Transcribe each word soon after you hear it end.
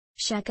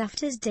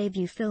Shagufta's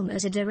debut film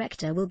as a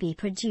director will be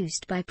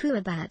produced by Pooja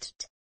Bhatt.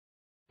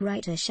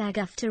 Writer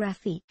Shagufta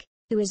Rafique,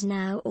 who is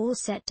now all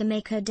set to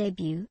make her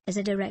debut as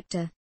a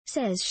director,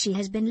 says she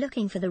has been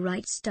looking for the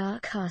right star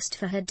cast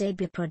for her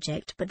debut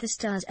project, but the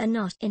stars are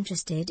not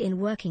interested in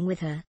working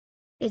with her.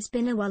 It's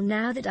been a while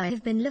now that I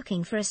have been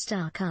looking for a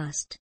star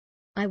cast.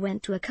 I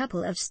went to a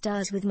couple of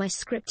stars with my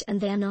script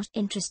and they are not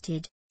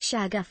interested,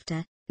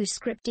 Shagufta, who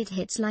scripted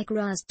hits like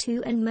Raz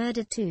 2 and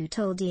Murder 2,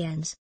 told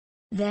ENs.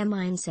 Their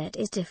mindset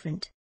is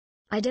different.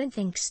 I don't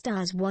think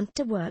stars want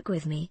to work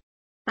with me.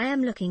 I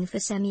am looking for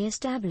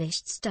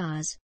semi-established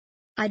stars.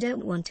 I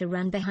don't want to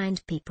run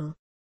behind people.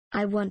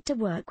 I want to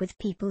work with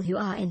people who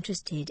are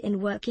interested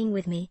in working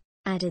with me,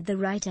 added the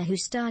writer, who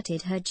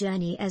started her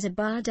journey as a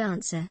bar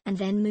dancer and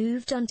then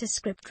moved on to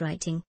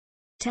scriptwriting.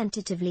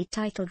 Tentatively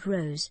titled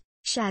Rose,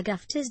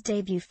 Shagufta's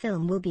debut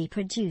film will be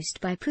produced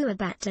by Pooja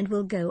Bhatt and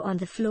will go on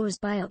the floors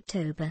by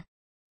October.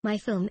 My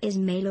film is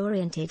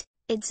male-oriented,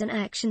 it's an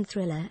action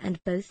thriller and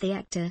both the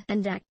actor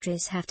and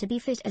actress have to be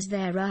fit as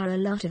there are a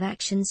lot of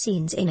action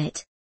scenes in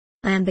it.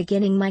 I am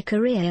beginning my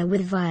career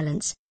with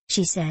violence,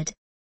 she said.